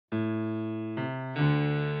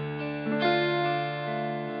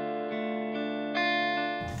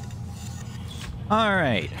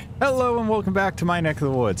Alright, hello and welcome back to my neck of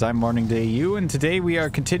the woods. I'm Morning Day U, and today we are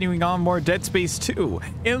continuing on more Dead Space 2.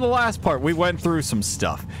 In the last part, we went through some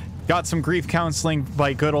stuff. Got some grief counseling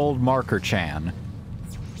by good old Marker-chan.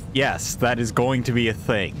 Yes, that is going to be a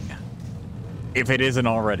thing. If it isn't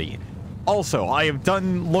already. Also, I have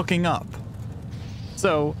done looking up.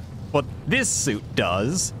 So, what this suit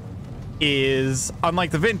does is,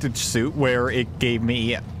 unlike the vintage suit where it gave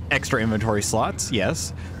me extra inventory slots,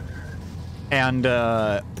 yes, and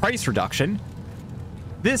price reduction,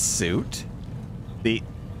 this suit,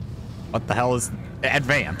 what the hell is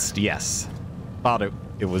advanced? Yes, thought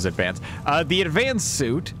it was advanced. The advanced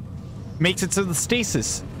suit makes it so the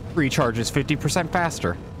stasis recharges 50%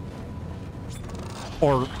 faster.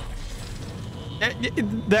 Or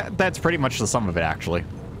that's pretty much the sum of it, actually.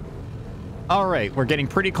 All right, we're getting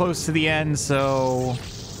pretty close to the end, so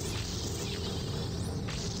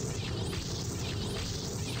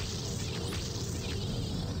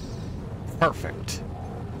perfect.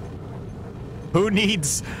 Who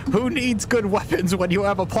needs good weapons when you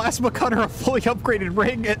have a plasma cutter, a fully upgraded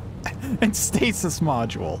ring, and stasis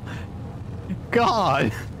module?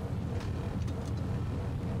 God.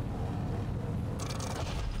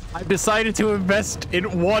 I've decided to invest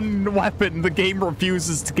in one weapon the game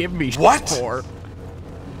refuses to give me shit for.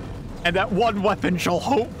 And that one weapon shall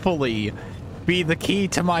hopefully be the key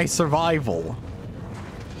to my survival.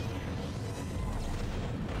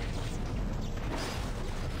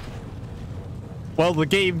 Well, the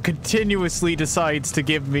game continuously decides to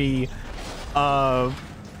give me,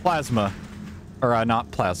 plasma. Or,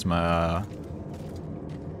 not plasma,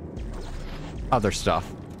 other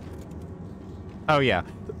stuff. Oh, yeah.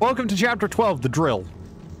 Welcome to Chapter 12, The Drill.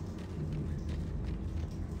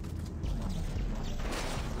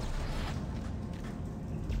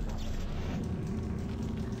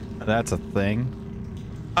 That's a thing.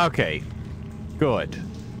 Okay. Good.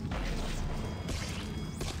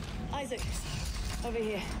 Isaac, over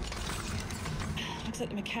here. Looks like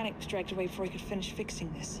the mechanic was dragged away before he could finish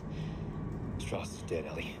fixing this. Strauss is dead,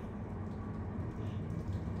 Ellie.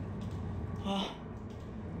 Well,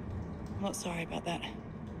 I'm not sorry about that.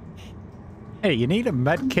 Hey, you need a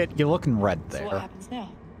med kit? You're looking red there. So what happens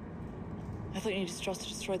now? I thought you needed Strauss to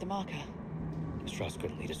destroy the marker. Strauss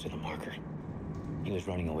couldn't lead us to the marker. He was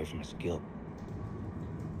running away from his guilt.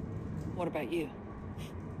 What about you?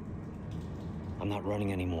 I'm not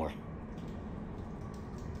running anymore.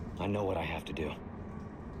 I know what I have to do.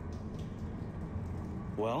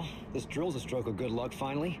 Well, this drill's a stroke of good luck,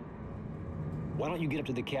 finally. Why don't you get up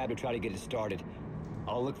to the cab to try to get it started?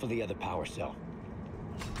 I'll look for the other power cell.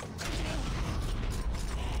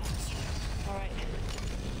 All right.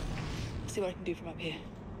 See what I can do from up here.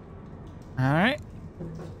 All right.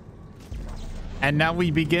 And now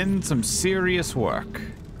we begin some serious work.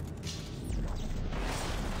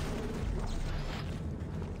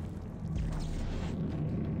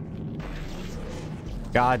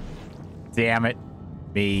 God damn it,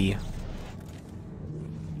 me.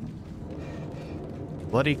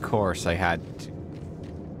 Bloody course I had to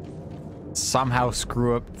somehow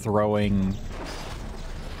screw up throwing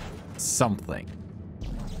something.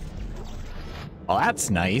 Well, that's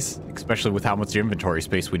nice, especially with how much inventory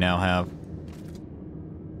space we now have.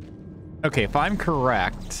 Okay, if I'm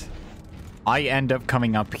correct, I end up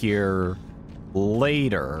coming up here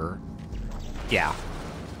later. Yeah.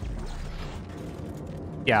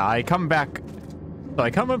 Yeah, I come back. So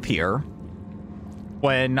I come up here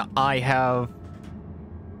when I have...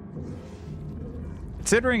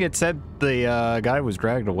 Considering it said the guy was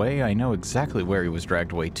dragged away, I know exactly where he was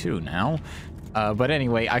dragged away to now. But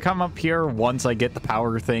anyway, I come up here once I get the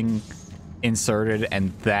power thing inserted,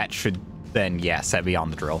 and that should then, yeah, set me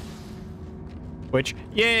on the drill. Which,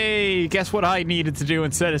 yay! Guess what I needed to do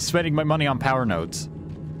instead of spending my money on power nodes?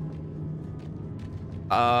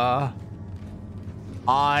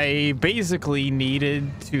 I basically needed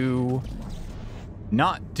to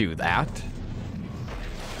not do that.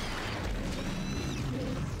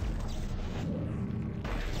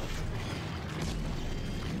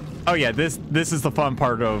 Oh yeah, this is the fun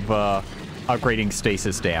part of upgrading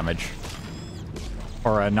stasis damage.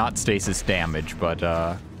 Or not stasis damage, but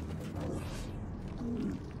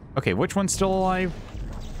okay, which one's still alive?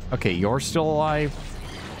 Okay, you're still alive.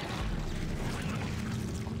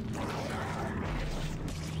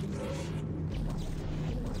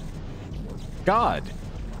 God,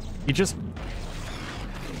 you just...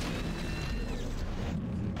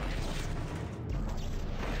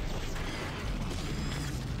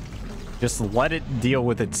 Just let it deal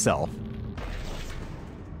with itself.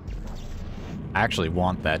 I actually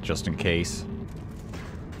want that just in case.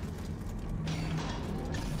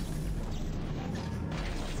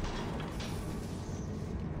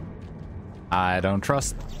 I don't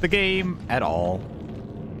trust the game at all.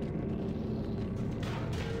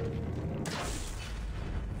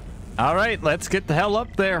 All right, let's get the hell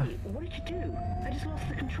up there. Hey, what did you do? I just lost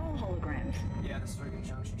the control holograms. Yeah, the circuit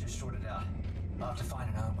junction just shorted out. I'll have to find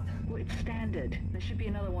another one. Well, it's standard. There should be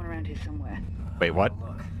another one around here somewhere. Wait, what?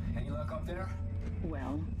 Look. Any luck up there?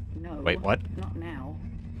 Well, no. Wait, what? Not now.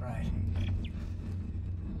 Right.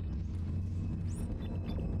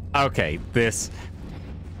 Okay, this...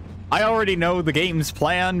 I already know the game's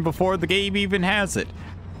plan before the game even has it.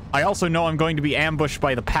 I also know I'm going to be ambushed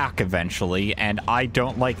by the pack eventually, and I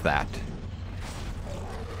don't like that.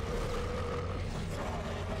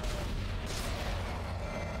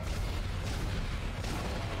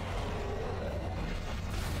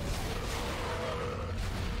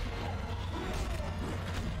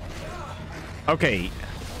 Okay.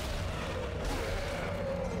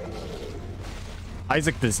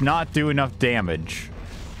 Isaac does not do enough damage.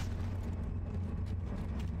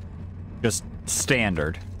 Just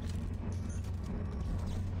standard.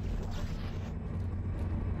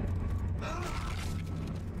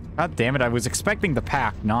 God damn it, I was expecting the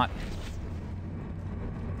pack, not...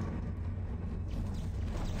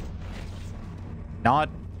 Not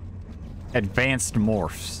advanced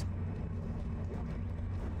morphs.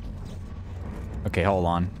 Okay, hold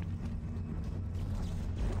on.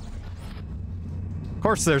 Of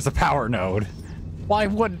course there's a power node. Why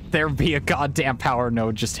wouldn't there be a goddamn power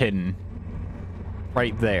node just hidden?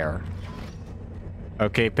 Right there.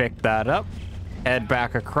 Okay, pick that up. Head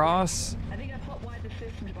back across. I think I've hotwired the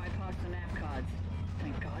system to bypass the nav cards.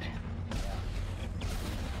 Thank God.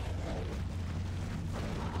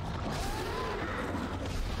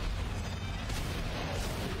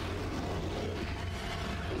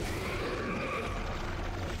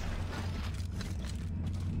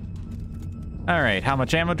 All right, how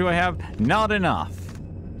much ammo do I have? Not enough.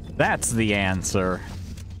 That's the answer.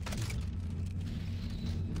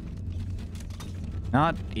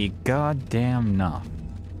 Not a goddamn enough.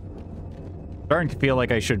 Starting to feel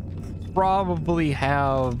like I should probably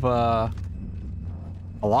have a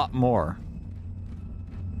lot more.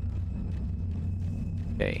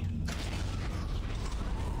 Okay.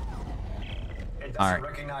 It doesn't All right.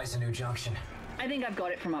 recognize the new junction. I think I've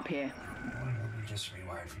got it from up here. You just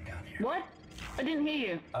rewired from down here. What? I didn't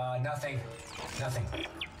hear you. Nothing. Nothing.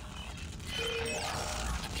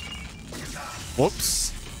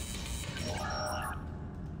 Whoops.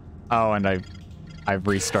 Oh, and I've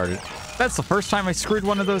restarted. That's the first time I screwed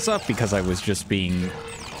one of those up because I was just being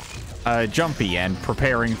jumpy and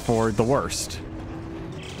preparing for the worst.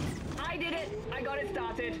 I did it. I got it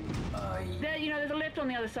started. There, you know, there's a lift on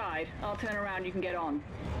the other side. I'll turn around. You can get on.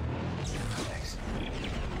 Thanks.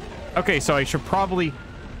 Okay, so I should probably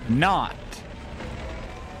not.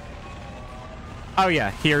 Oh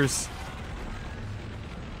yeah, here's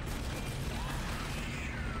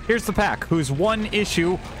the pack, whose one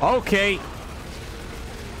issue... Okay.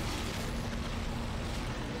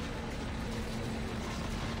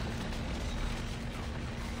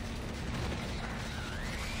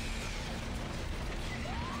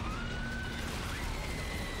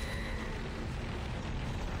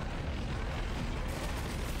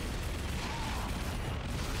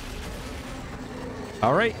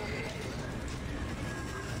 All right.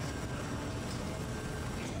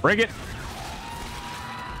 Bring it.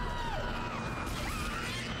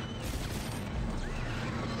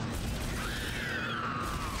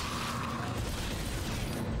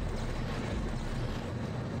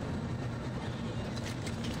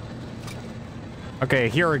 Okay, I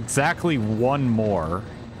hear exactly one more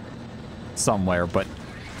somewhere, but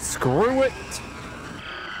screw it.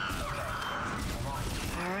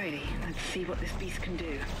 Alrighty, let's see what this beast can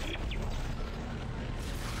do.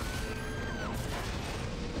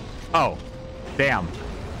 Oh, damn.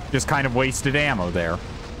 Just kind of wasted ammo there.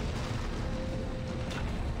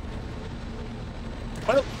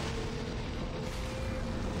 Well,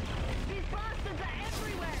 These bastards are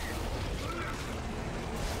everywhere!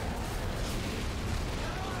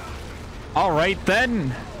 all right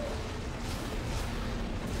then.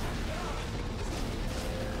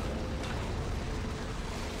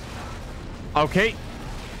 Okay.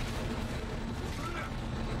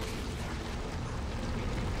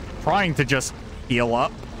 Trying to just heal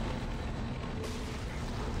up.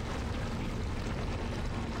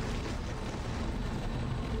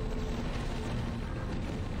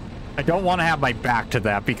 I don't want to have my back to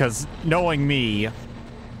that because knowing me... The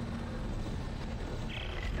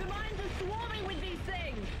mines are swarming with these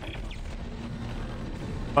things!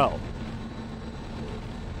 Well,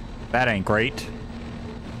 that ain't great.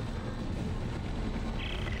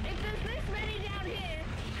 If there's this many down here,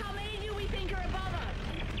 how many do we think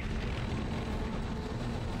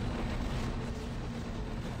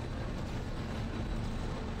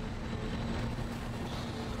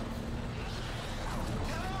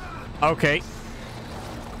Okay.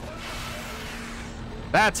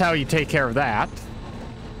 That's how you take care of that.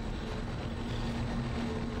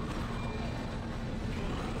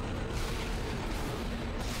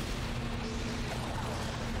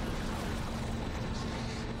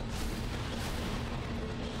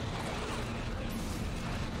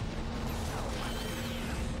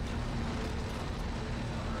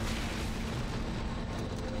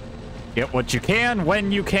 Get what you can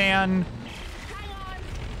when you can. Hang on!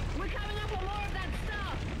 We're coming up on more of that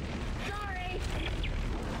stuff! Sorry!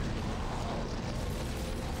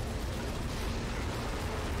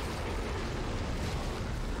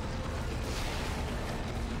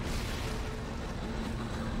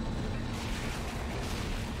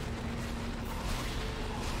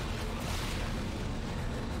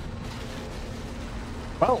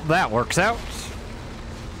 Well, that works out.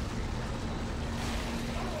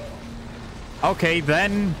 Okay,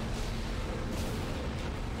 then.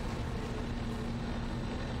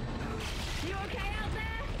 You okay out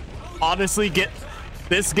there? Honestly,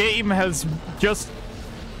 this game has just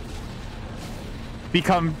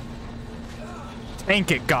become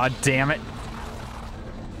tank it, god damn it.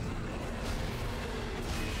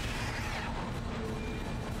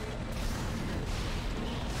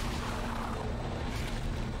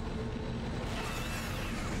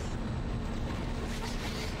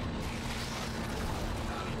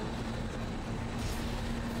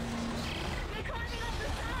 They're climbing up the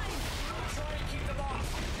side! Try and keep them off.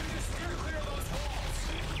 You just steer clear of those walls.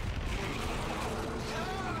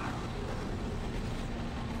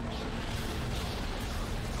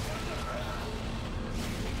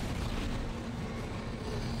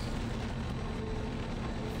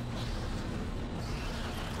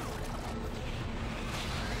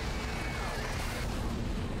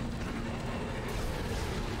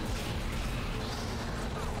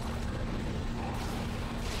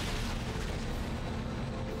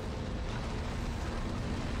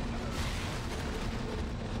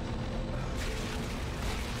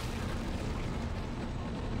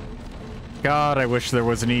 God, I wish there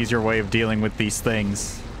was an easier way of dealing with these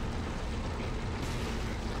things.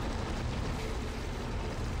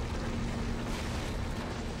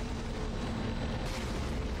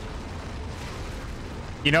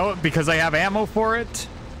 You know what? Because I have ammo for it,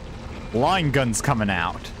 line gun's coming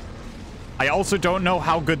out. I also don't know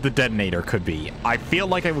how good the detonator could be. I feel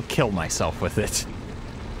like I would kill myself with it,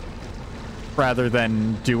 rather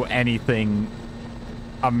than do anything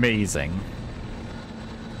amazing.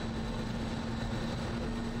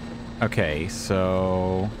 Okay,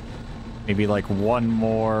 so maybe like one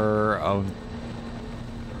more of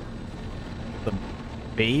the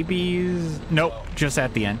babies. Nope, just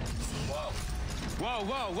at the end. Whoa,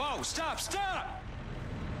 whoa, whoa! Stop, stop!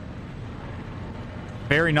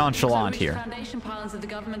 Very nonchalant So here. Foundation pylons of the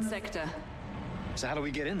government sector. So how do we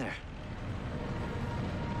get in there?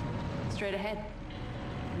 Straight ahead.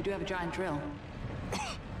 We do have a giant drill.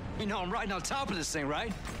 You know I'm riding on top of this thing,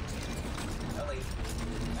 right? Ellie!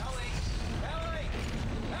 Ellie! Ellie!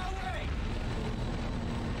 Ellie!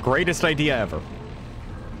 Greatest idea ever.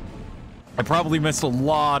 I probably missed a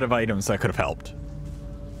lot of items that could have helped.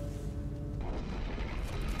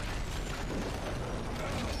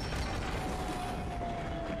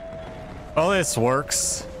 Well, this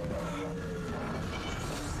works.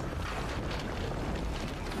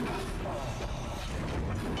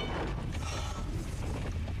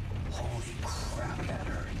 Holy crap, that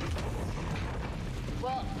hurt.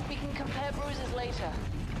 Well, we can compare bruises later.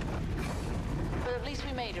 But at least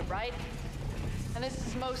we made it, right? And this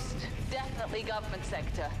is most definitely government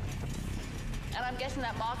sector. And I'm guessing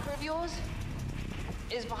that marker of yours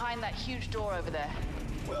is behind that huge door over there.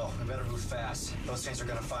 Well, we better move fast. Those things are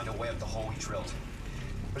gonna find a way up the hole we drilled.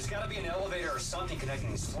 There's gotta be an elevator or something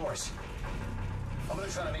connecting these floors. I'm gonna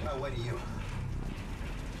try to make my way to you.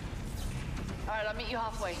 All right, I'll meet you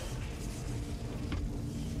halfway.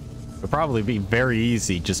 It'd probably be very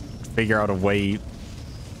easy, just figure out a way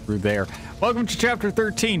through there. Welcome to Chapter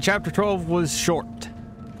 13. Chapter 12 was short.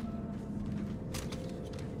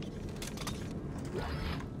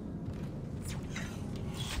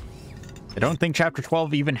 I don't think Chapter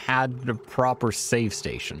 12 even had a proper save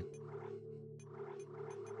station.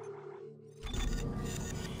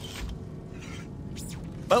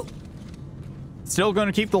 Well, still going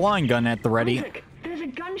to keep the line gun at the ready. Isaac, there's a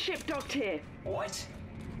gunship docked here. What?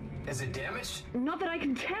 Is it damaged? Not that I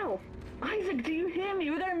can tell. Isaac, do you hear me?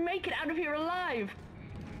 We're gonna make it out of here alive.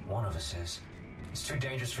 One of us is. It's too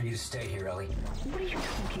dangerous for you to stay here, Ellie. What are you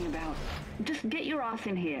talking about? Just get your ass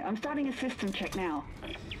in here. I'm starting a system check now.